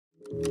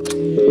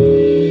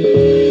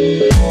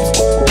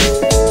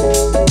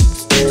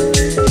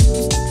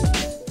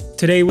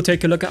Today we'll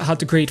take a look at how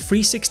to create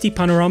 360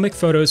 panoramic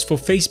photos for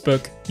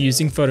Facebook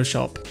using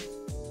Photoshop.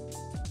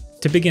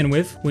 To begin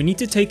with, we need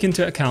to take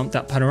into account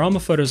that panorama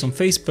photos on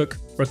Facebook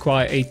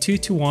require a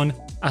 2:1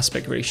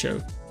 aspect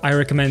ratio. I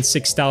recommend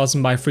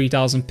 6000 by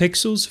 3000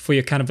 pixels for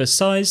your canvas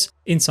size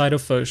inside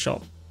of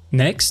Photoshop.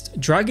 Next,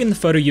 drag in the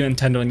photo you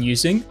intend on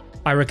using.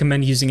 I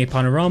recommend using a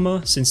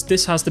panorama since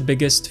this has the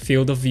biggest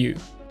field of view.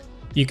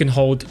 You can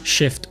hold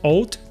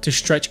Shift-Alt to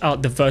stretch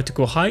out the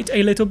vertical height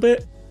a little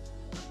bit.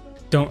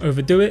 Don't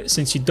overdo it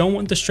since you don't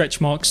want the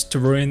stretch marks to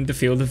ruin the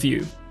field of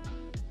view.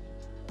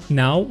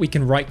 Now we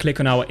can right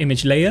click on our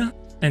image layer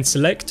and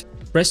select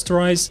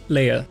Rasterize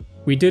Layer.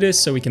 We do this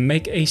so we can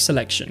make a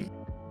selection.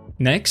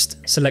 Next,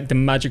 select the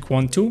magic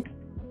wand tool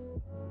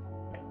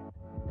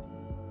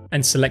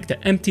and select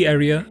the empty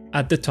area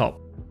at the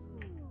top,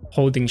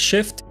 holding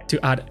Shift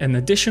to add an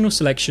additional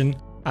selection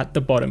at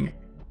the bottom.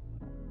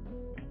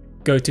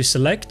 Go to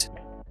Select,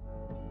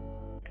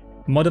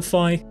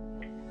 Modify,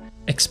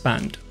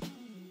 Expand,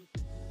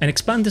 and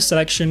expand the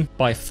selection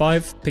by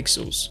 5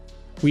 pixels.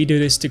 We do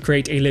this to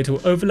create a little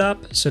overlap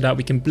so that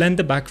we can blend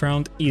the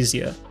background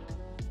easier.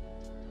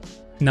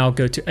 Now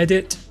go to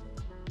Edit,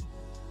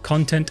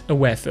 Content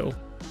Aware Fill.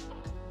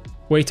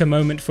 Wait a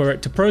moment for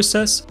it to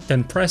process,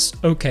 then press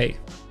OK.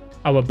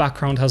 Our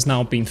background has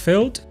now been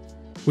filled.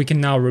 We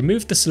can now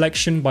remove the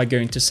selection by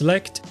going to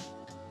Select,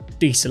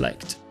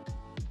 Deselect,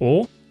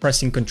 or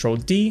pressing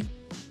Ctrl D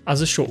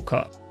as a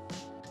shortcut.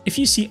 If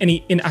you see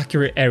any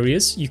inaccurate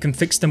areas, you can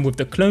fix them with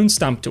the Clone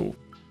Stamp tool.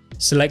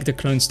 Select the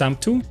Clone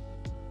Stamp tool,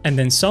 and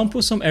then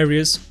sample some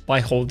areas by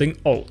holding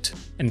Alt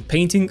and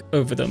painting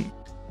over them.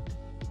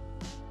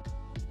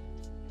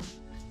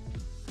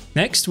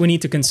 Next, we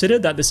need to consider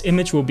that this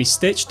image will be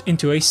stitched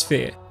into a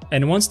sphere,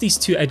 and once these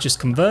two edges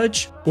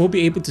converge, we'll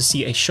be able to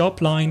see a sharp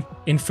line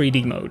in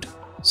 3D mode.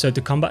 So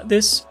to combat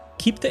this,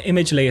 keep the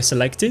image layer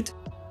selected,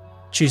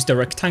 choose the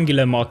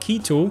rectangular marquee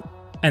tool,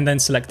 and then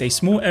select a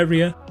small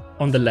area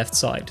on the left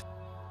side.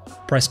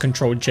 Press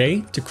Ctrl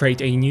J to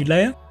create a new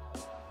layer,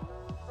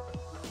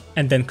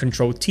 and then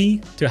Ctrl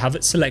T to have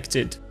it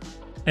selected,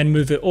 and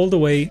move it all the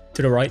way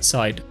to the right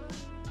side.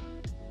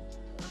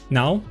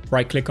 Now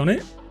right click on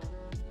it,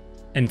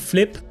 and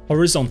flip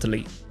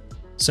horizontally,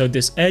 so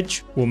this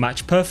edge will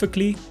match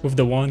perfectly with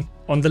the one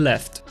on the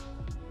left.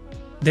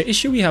 The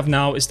issue we have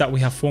now is that we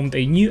have formed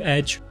a new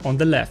edge on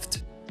the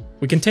left.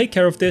 We can take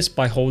care of this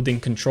by holding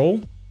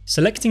Ctrl,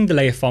 selecting the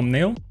layer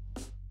thumbnail,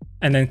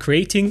 and then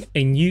creating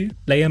a new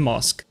layer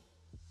mask.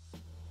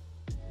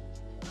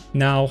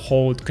 Now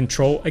hold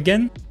Ctrl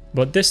again,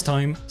 but this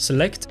time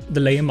select the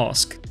layer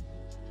mask.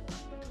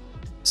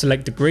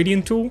 Select the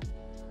gradient tool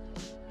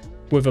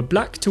with a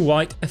black to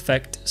white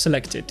effect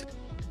selected,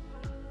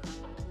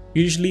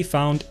 usually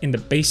found in the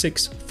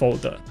Basics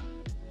folder.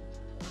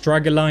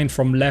 Drag a line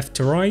from left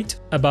to right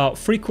about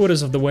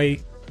 3/4 of the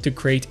way to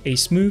create a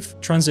smooth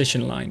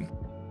transition line.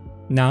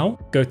 Now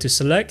go to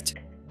Select,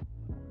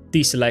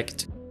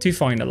 Deselect to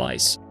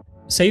finalize.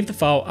 Save the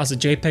file as a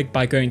JPEG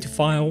by going to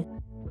File,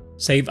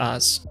 Save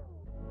As.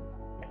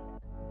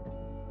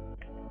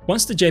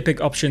 Once the JPEG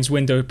options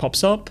window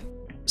pops up,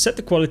 set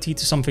the quality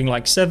to something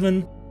like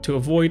 7 to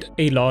avoid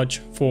a large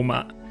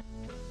format.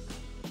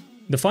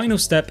 The final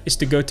step is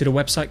to go to the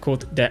website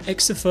called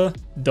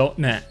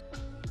THETA.net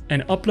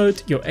and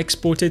upload your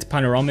exported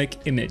panoramic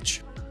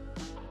image.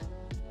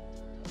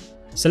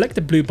 Select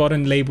the blue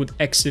button labeled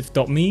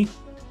exif.me,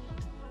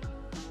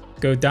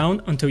 go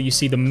down until you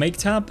see the Make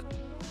tab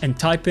and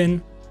type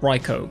in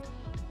Ricoh.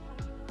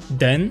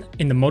 Then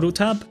in the Model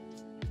tab,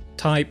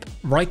 type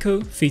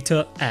Ricoh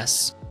THETA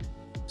S.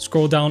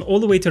 Scroll down all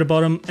the way to the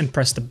bottom and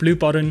press the blue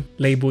button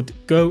labeled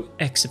Go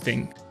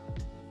Exifing.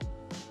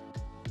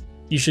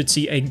 You should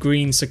see a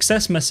green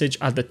success message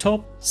at the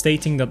top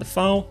stating that the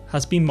file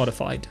has been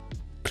modified.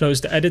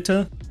 Close the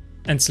editor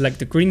and select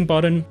the green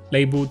button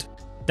labeled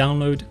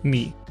Download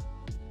Me.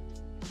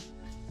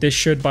 This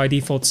should by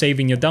default save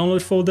in your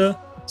download folder,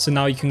 so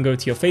now you can go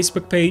to your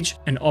Facebook page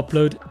and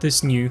upload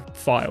this new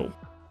file.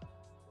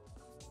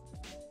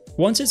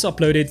 Once it's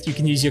uploaded, you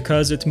can use your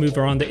cursor to move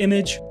around the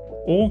image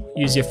or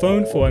use your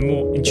phone for a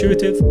more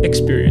intuitive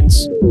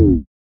experience.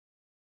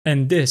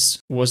 And this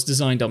was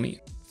Design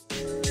Dummy.